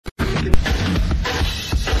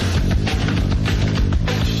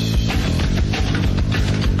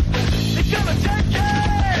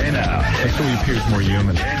That's so he appears more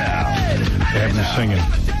human. They have him singing.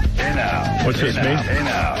 What's this, me? Hey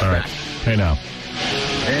now. All right. Hey now.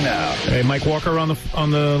 Hey now. Hey, Mike Walker on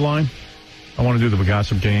the line. I want to do the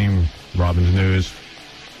gossip game, Robin's News.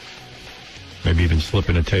 Maybe even slip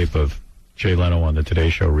in a tape of Jay Leno on the Today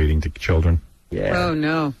Show reading to children. Yeah. Oh,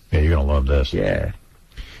 no. Yeah, you're going to love this. Yeah.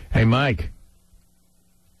 Hey, Mike.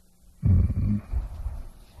 Hold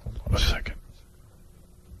on a second.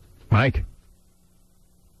 Mike?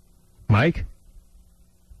 Mike?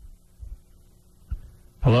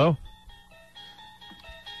 Hello?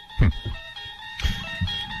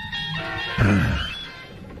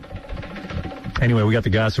 Anyway, we got the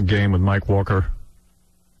gossip game with Mike Walker.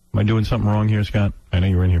 Am I doing something wrong here, Scott? I know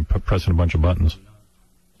you were in here pressing a bunch of buttons.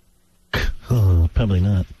 Oh, probably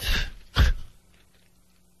not.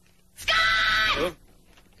 Scott!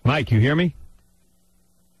 Mike, you hear me?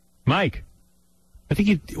 Mike? I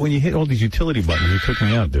think when you hit all these utility buttons, you took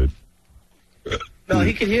me out, dude. No,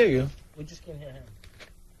 he can hear you. We just can't hear him.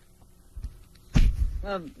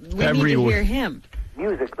 Well, we need to hear him.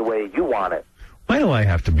 Music the way you want it. Why do I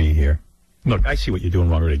have to be here? Look, I see what you're doing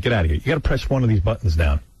wrong already. Get out of here. You got to press one of these buttons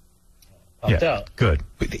down. Popped out. Good.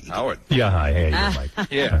 Howard. Yeah, hi. Hey, Mike.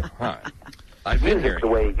 Yeah, hi. I've been here. Music the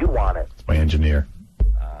way you want it. It's my engineer.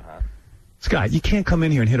 Scott, you can't come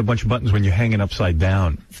in here and hit a bunch of buttons when you're hanging upside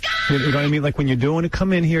down. Scott! You know what I mean? Like when you're doing it,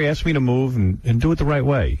 come in here, ask me to move, and do it the right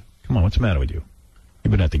way. Come on, what's the matter with you? You've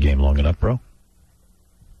been at the game long enough, bro.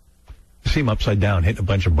 You see him upside down, hitting a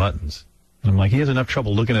bunch of buttons. And I'm like, he has enough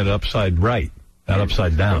trouble looking at it upside right, not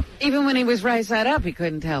upside down. Even when he was right side up, he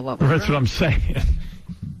couldn't tell what was That's wrong. what I'm saying.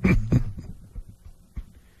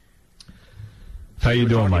 How you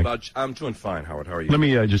doing, Mike? I'm doing fine, Howard. How are you? Let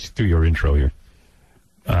me just do your intro here.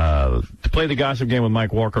 To play the gossip game with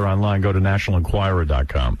Mike Walker online, go to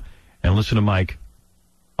nationalenquirer.com and listen to Mike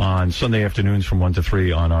on Sunday afternoons from 1 to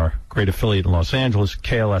 3 on our great affiliate in Los Angeles,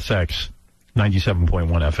 KLSX 97.1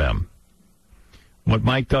 FM. What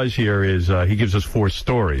Mike does here is he gives us 4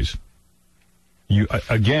 stories.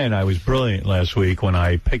 Again, I was brilliant last week when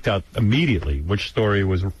I picked out immediately which story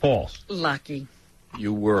was false. Lucky.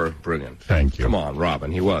 You were brilliant. Thank you. Come on,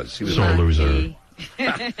 Robin. He was. So a loser.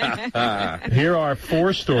 Here are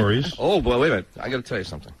 4 stories. Oh, boy, wait a minute. I got to tell you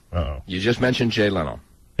something. Uh-oh. You just mentioned Jay Leno.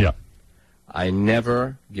 Yeah. I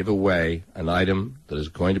never give away an item that is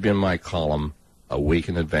going to be in my column a week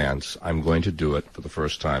in advance. I'm going to do it for the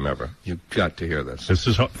first time ever. You've got to hear this. This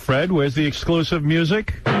is Fred. Where's the exclusive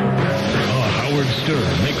music? Howard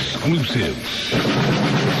Stern exclusive.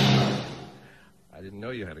 I didn't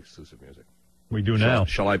know you had exclusive music. We do now.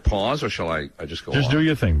 Shall I pause or shall I just go on? Just do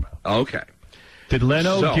your thing. Okay. Did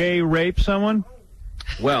Leno gay rape someone?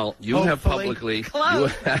 Well, you have publicly...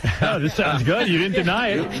 Close. Oh, this sounds good. You didn't deny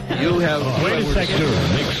it. You have... Wait a second.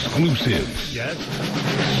 Stern exclusive. Yes?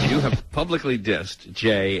 You have publicly dissed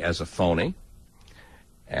Jay as a phony,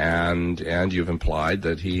 and you've implied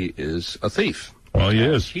that he is a thief. Well, he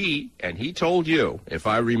is. He told you, if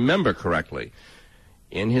I remember correctly,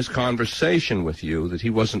 in his conversation with you, that he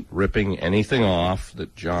wasn't ripping anything off,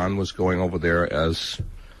 that John was going over there as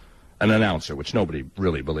an announcer, which nobody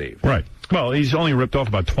really believed. Right. Well, he's only ripped off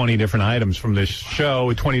about 20 different items from this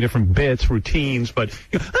show, 20 different bits, routines, but...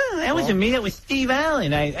 that wasn't me, that was Steve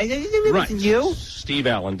Allen. It wasn't you. Steve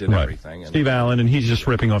Allen did everything. Steve Allen, and he's just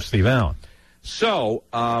ripping off Steve Allen. So,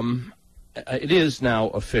 it is now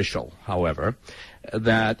official, however,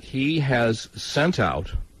 that he has sent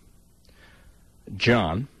out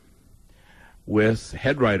John with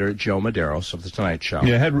head writer Joe Medeiros of The Tonight Show.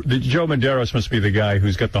 Yeah, Joe Medeiros must be the guy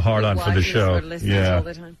who's got the hard on for the show. Yeah. All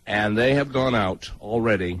the time. And they have gone out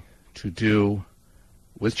already to do,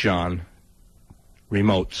 with John,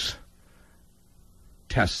 remotes,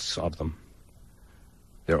 tests of them.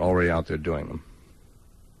 They're already out there doing them.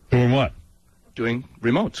 Doing what? Doing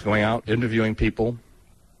remotes, going out, interviewing people.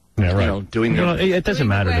 Yeah, right. You know, doing their... it doesn't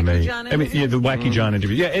matter to me. John I mean, yeah, the Wacky John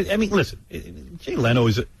interview. Yeah, I mean, listen, Jay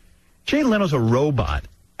Leno's a robot.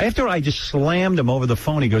 After I just slammed him over the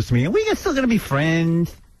phone, he goes to me, "We're still going to be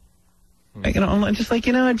friends." You know, I'm just like,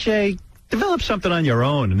 Jay, develop something on your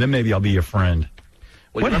own, and then maybe I'll be your friend.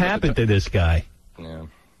 Well, what happened to this guy? Yeah.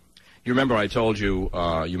 You remember I told you,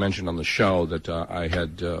 you mentioned on the show that I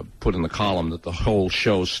had put in the column that the whole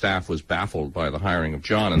show's staff was baffled by the hiring of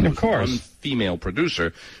John. And there was one female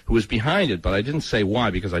producer who was behind it, but I didn't say why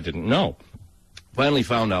because I didn't know. Finally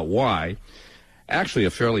found out why. Actually, a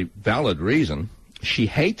fairly valid reason. She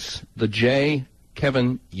hates the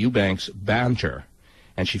Kevin Eubanks banter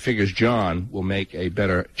and she figures John will make a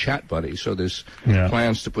better chat buddy. So there's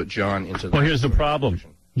plans to put John into the... Well, here's the problem.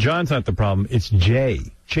 John's not the problem. It's Jay.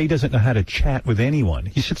 Jay doesn't know how to chat with anyone.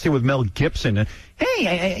 He sits there with Mel Gibson. And,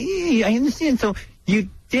 hey, I understand. So you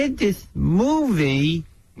did this movie,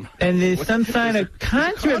 and there's some kind of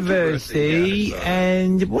controversy,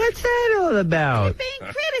 and what's that all about? You're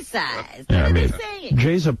being criticized. Yeah, What are they saying?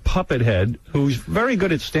 Jay's a puppet head who's very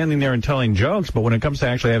good at standing there and telling jokes, but when it comes to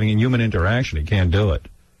actually having a human interaction, he can't do it.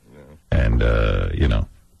 Yeah. And,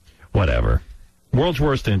 whatever. World's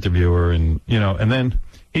worst interviewer, and then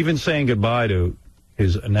even saying goodbye to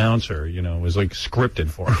his announcer, was like scripted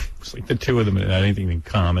for him. It's like the two of them had anything in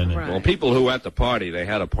common. Right. Well, people who were at the party, they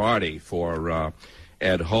had a party for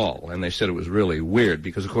Ed Hall, and they said it was really weird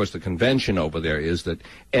because, of course, the convention over there is that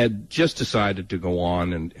Ed just decided to go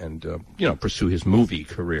on and pursue his movie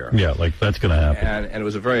career. Yeah, like that's going to happen. And it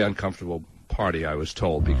was a very uncomfortable party, I was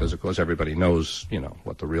told, because, of course, everybody knows,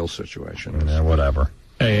 what the real situation is. Yeah, whatever.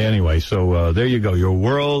 Hey, anyway, so there you go, your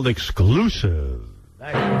world exclusive.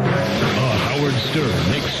 Howard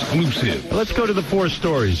Stern exclusive. Let's go to the 4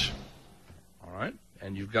 stories. All right.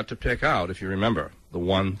 And you've got to pick out, if you remember, the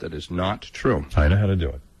one that is not true. I know how to do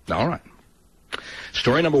it. All right.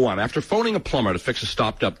 Story number 1. After phoning a plumber to fix a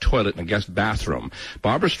stopped-up toilet in a guest bathroom,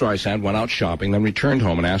 Barbara Streisand went out shopping, then returned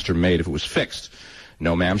home and asked her maid if it was fixed.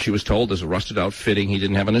 No, ma'am, she was told there's a rusted-out fitting he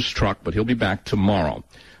didn't have in his truck, but he'll be back tomorrow.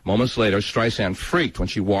 Moments later, Streisand freaked when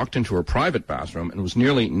she walked into her private bathroom and was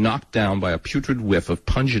nearly knocked down by a putrid whiff of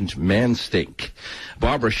pungent man stink.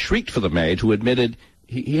 Barbara shrieked for the maid, who admitted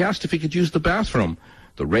he asked if he could use the bathroom.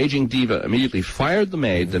 The raging diva immediately fired the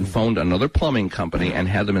maid, then phoned another plumbing company and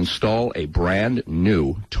had them install a brand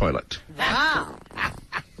new toilet. Wow.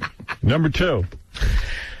 Number 2.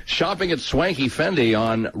 Shopping at Swanky Fendi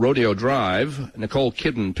on Rodeo Drive, Nicole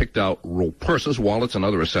Kidman picked out purses, wallets, and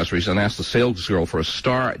other accessories and asked the salesgirl for a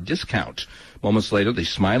star discount. Moments later, the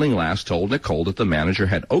smiling lass told Nicole that the manager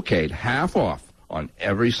had okayed half off on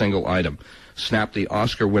every single item. Snapped the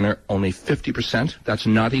Oscar winner, only 50%? That's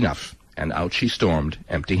not enough. And out she stormed,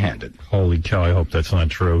 empty-handed. Holy cow, I hope that's not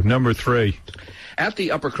true. Number 3. At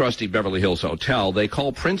the upper crusty Beverly Hills Hotel, they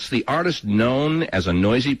call Prince the artist known as a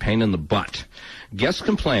noisy pain in the butt. Guests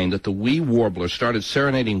complained that the wee warbler started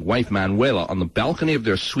serenading wife Manuela on the balcony of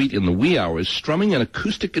their suite in the wee hours, strumming an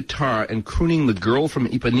acoustic guitar and crooning The Girl from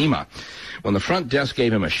Ipanema. When the front desk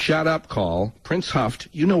gave him a shut-up call, Prince huffed,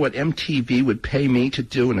 "You know what MTV would pay me to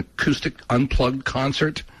do an acoustic unplugged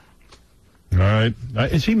concert?" All right.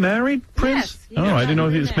 Is he married, Prince? Yes. I didn't know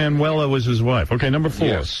his Manuela was his wife. Okay, number 4.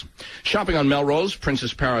 Yes. Shopping on Melrose,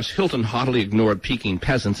 Princess Paris Hilton haughtily ignored Peking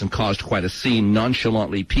peasants and caused quite a scene,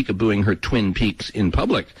 nonchalantly peekabooing her Twin Peaks in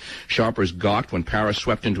public. Shoppers gawked when Paris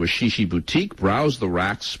swept into a shishi boutique, browsed the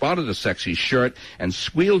racks, spotted a sexy shirt, and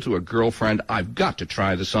squealed to her girlfriend, "I've got to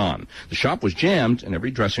try this on." The shop was jammed, and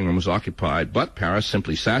every dressing room was occupied, but Paris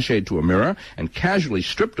simply sashayed to a mirror and casually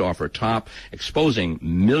stripped off her top, exposing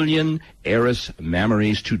million heiress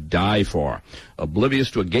mammaries to die for.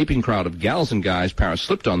 Oblivious to a gaping crowd of gals and guys, Paris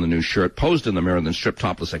slipped on the new shirt, posed in the mirror, then stripped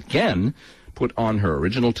topless again, put on her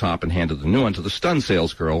original top, and handed the new one to the stunned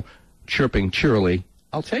salesgirl, chirping cheerily,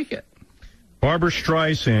 "I'll take it." Barbara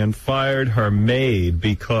Streisand fired her maid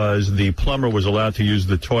because the plumber was allowed to use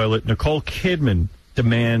the toilet. Nicole Kidman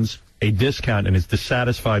demands a discount and is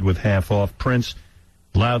dissatisfied with half off. Prince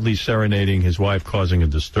loudly serenading his wife, causing a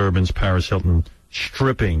disturbance. Paris Hilton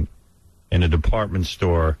stripping in a department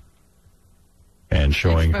store and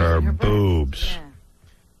showing her boobs. Yeah.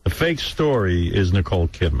 The fake story is Nicole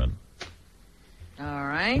Kidman. All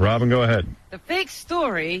right. Robin, go ahead. The fake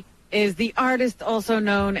story is the artist also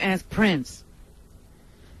known as Prince.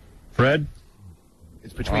 Fred?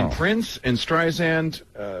 It's between Prince and Streisand.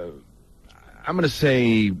 I'm going to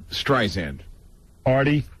say Streisand.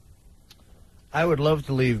 Artie? I would love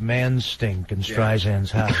to leave man stink in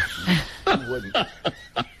Streisand's house.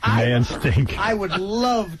 Man stink. I would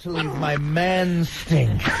love to leave my man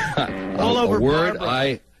stink all over A word Barbara.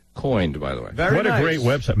 I coined, by the way. Very What nice. a great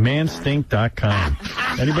website. Manstink.com.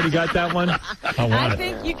 Anybody got that one? I want I it.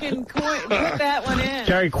 think you can put that one in.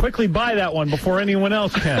 Gary, quickly buy that one before anyone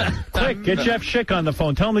else can. Quick, get Jeff Schick on the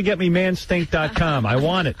phone. Tell him to get me manstink.com. I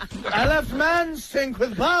want it. I left man stink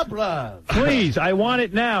with Barbara. Please, I want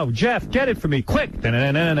it now. Jeff, get it for me. Quick. Go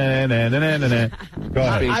ahead.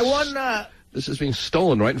 I won. This is being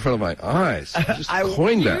stolen right in front of my eyes. I just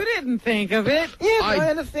coined You that. didn't think of it. Yes, I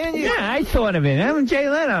understand you. Yeah, I thought of it. I'm Jay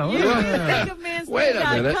Leno. You didn't think of Wait a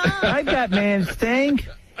minute. manstink.com. I got man stink.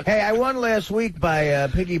 Hey, I won last week by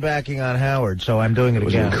piggybacking on Howard, so I'm doing it It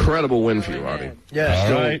was an again. incredible win for you, Artie. Yes.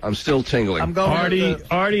 All right. I'm still tingling. I'm going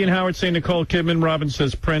Artie and Howard say Nicole Kidman. Robin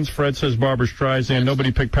says Prince. Fred says Barbara Streisand.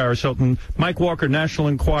 Nobody picked Paris Hilton. Mike Walker, National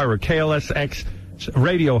Enquirer, KLSX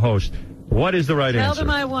radio host. What is the right Tell answer? them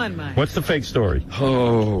I won, Mike. What's the fake story?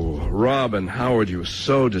 Oh, Robin, Howard, you were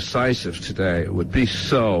so decisive today. It would be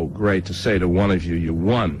so great to say to one of you, you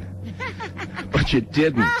won. But you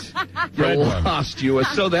didn't. You Fred won. lost.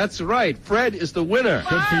 So that's right. Fred is the winner.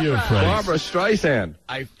 Good for you, Fred. Barbara Streisand.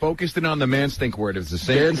 I focused in on the man stink word. It was the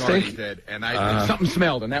same thing Artie did, and something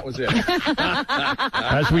smelled, and that was it.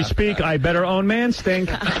 As we speak, I better own Man Stink.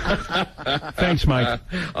 Thanks, Mike.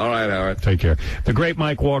 All right, Howard. Take care. The great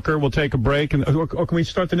Mike Walker. We'll take a break, or can we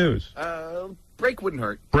start the news? Break wouldn't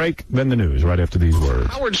hurt. Break, then the news, right after these words.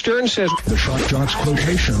 Howard Stern says The shock jocks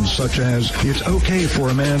quotations such as, "It's okay for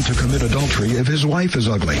a man to commit adultery if his wife is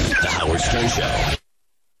ugly." The Howard Stern Show.